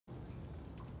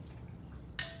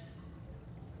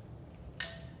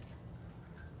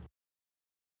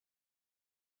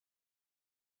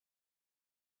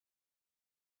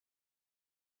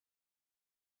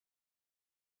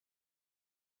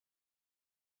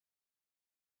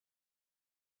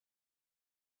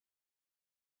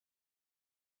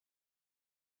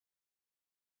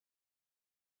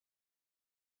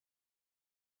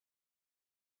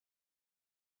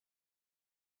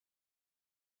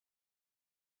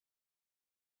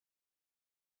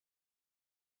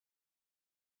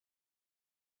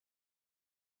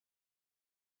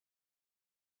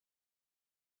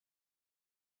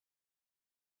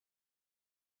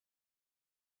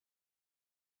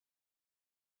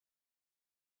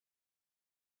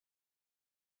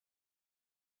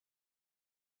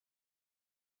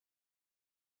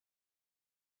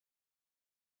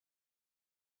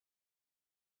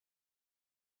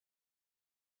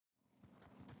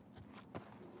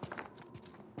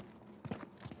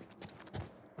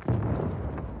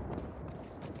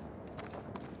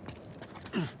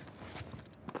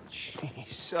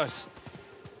us.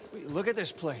 Wait, look at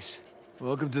this place.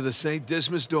 Welcome to the St.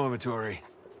 Dismas Dormitory.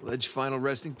 Alleged final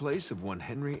resting place of one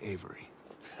Henry Avery.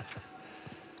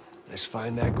 Let's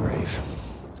find that grave.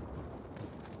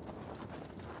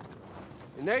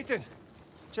 Hey, Nathan,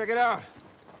 check it out.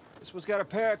 This one's got a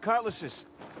pair of cutlasses.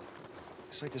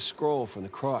 It's like the scroll from the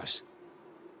cross.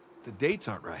 The dates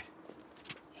aren't right.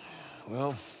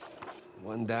 Well,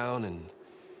 one down and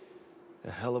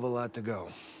a hell of a lot to go.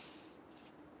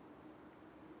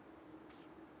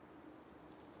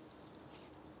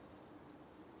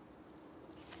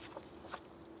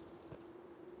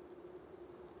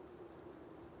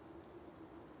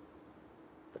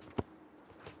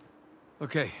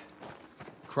 Okay.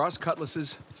 Cross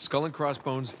cutlasses, skull and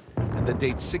crossbones, and the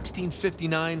date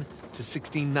 1659 to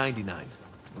 1699.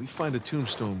 We find a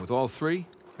tombstone with all three,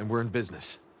 and we're in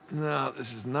business. No,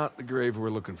 this is not the grave we're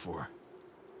looking for.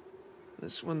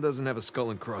 This one doesn't have a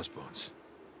skull and crossbones.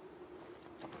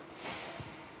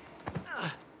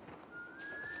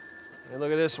 Hey,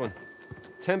 look at this one.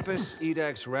 Tempus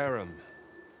Edax Rerum.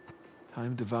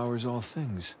 Time devours all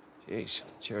things. Jeez,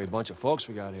 cherry bunch of folks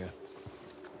we got here.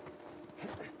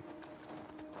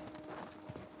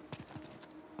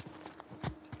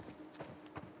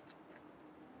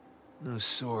 No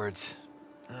swords.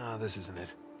 Ah, this isn't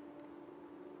it.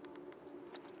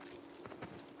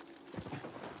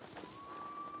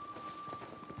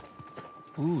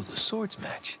 Ooh, the swords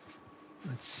match.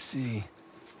 Let's see.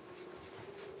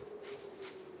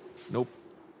 Nope.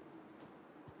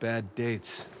 Bad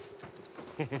dates.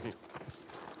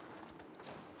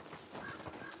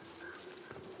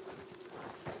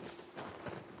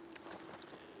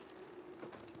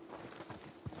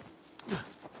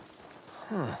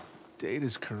 Huh. Date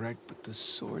is correct, but the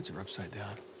swords are upside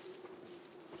down.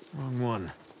 Wrong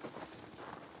one.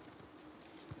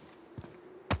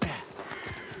 Yeah,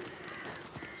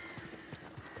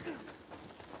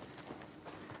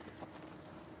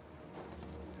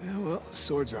 well,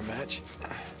 swords are a match.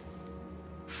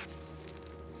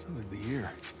 So is the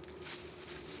year.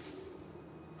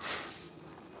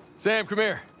 Sam, come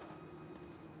here.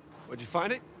 Where'd you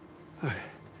find it?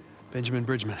 Benjamin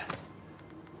Bridgman.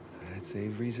 That's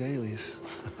Avery's alias.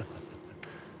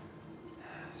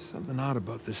 Something odd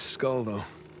about this skull, though.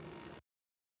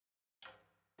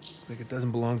 Like it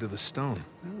doesn't belong to the stone.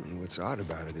 Well, what's odd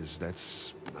about it is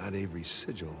that's not Avery's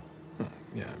sigil. Huh,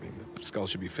 yeah, I mean, the skull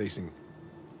should be facing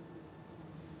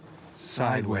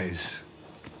sideways.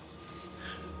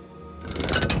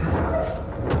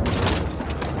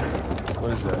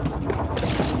 What is that?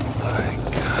 My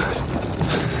God.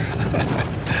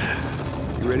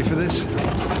 You ready for this?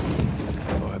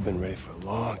 Oh, I've been ready for a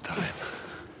long time.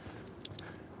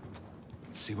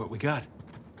 Let's see what we got.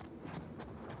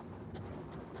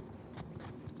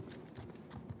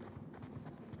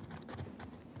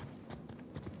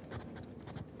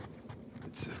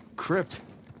 It's a crypt.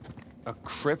 A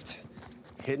crypt?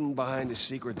 Hidden behind a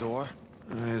secret door?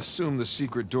 I assume the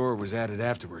secret door was added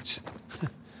afterwards.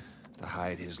 To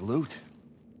hide his loot.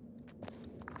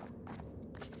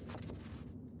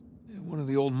 One of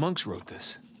the old monks wrote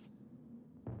this.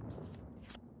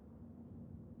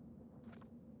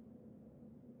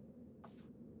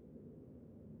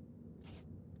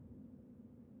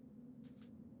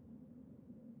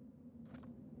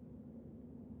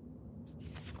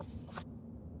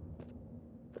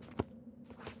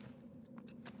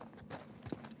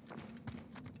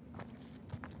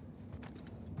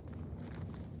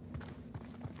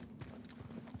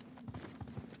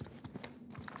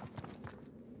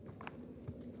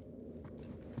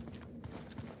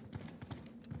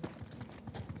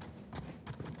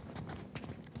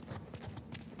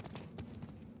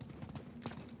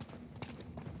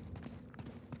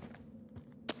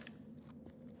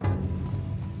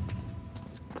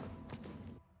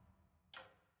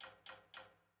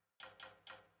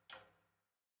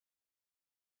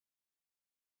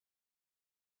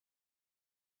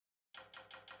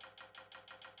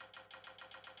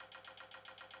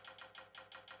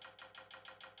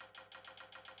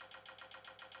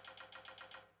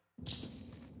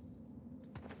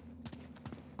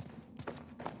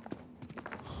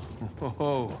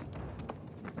 Oh,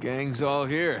 gang's all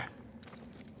here.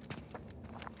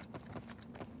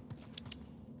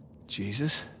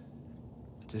 Jesus.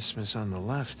 Dismas on the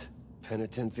left.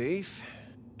 Penitent thief?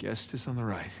 Gestus on the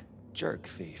right. Jerk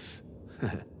thief.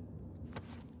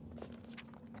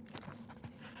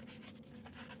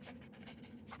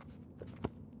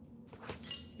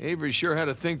 Avery sure had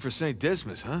a thing for St.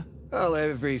 Dismas, huh? Well,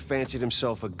 Avery fancied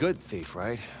himself a good thief,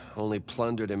 right? Only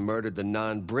plundered and murdered the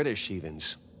non-British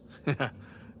heathens.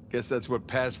 Guess that's what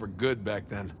passed for good back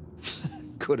then.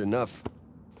 Good enough.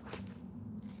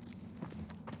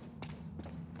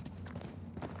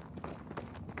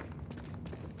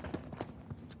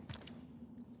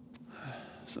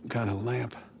 Some kind of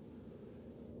lamp.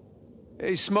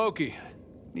 Hey, Smokey.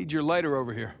 Need your lighter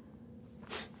over here.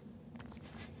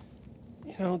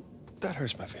 You know, that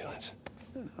hurts my feelings.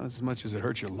 Not as much as it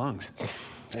hurts your lungs.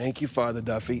 Thank you, Father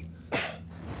Duffy.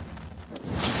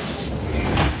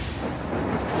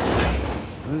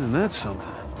 Isn't that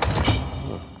something?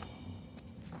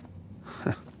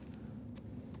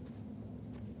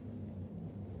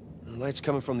 The light's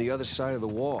coming from the other side of the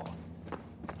wall.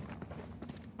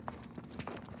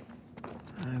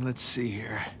 Let's see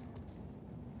here.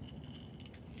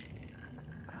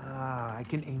 Ah, I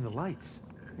can aim the lights.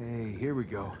 Hey, here we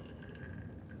go.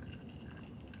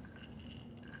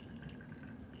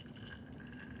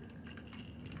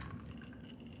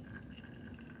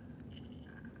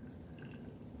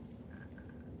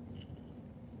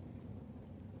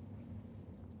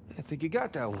 I think you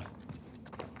got that one.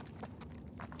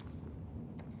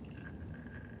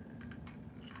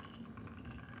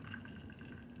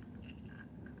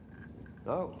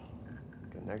 Oh,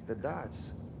 connect the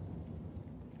dots.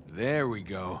 There we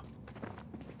go.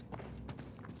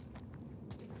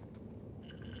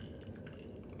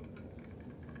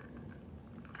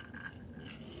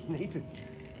 Nathan,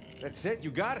 that's it,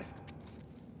 you got it.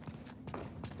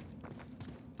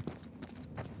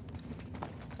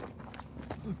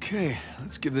 Okay,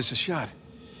 let's give this a shot.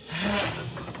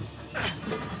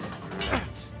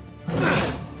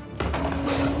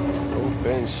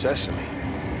 Open sesame.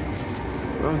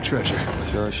 Wrong treasure.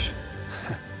 Shush.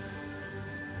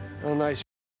 Oh, nice.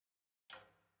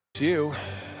 You.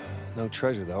 No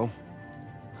treasure, though.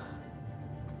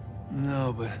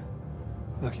 No, but...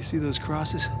 Look, you see those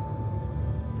crosses?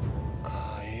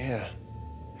 Yeah.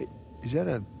 Hey, is that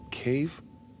a cave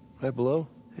right below?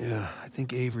 Yeah, I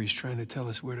think Avery's trying to tell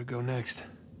us where to go next.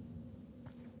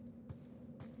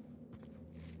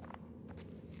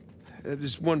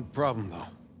 There's one problem, though.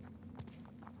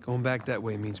 Going back that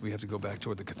way means we have to go back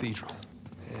toward the cathedral.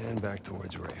 And back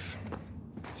towards Rafe.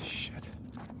 Shit.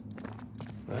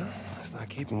 Well, let's not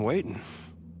keep him waiting.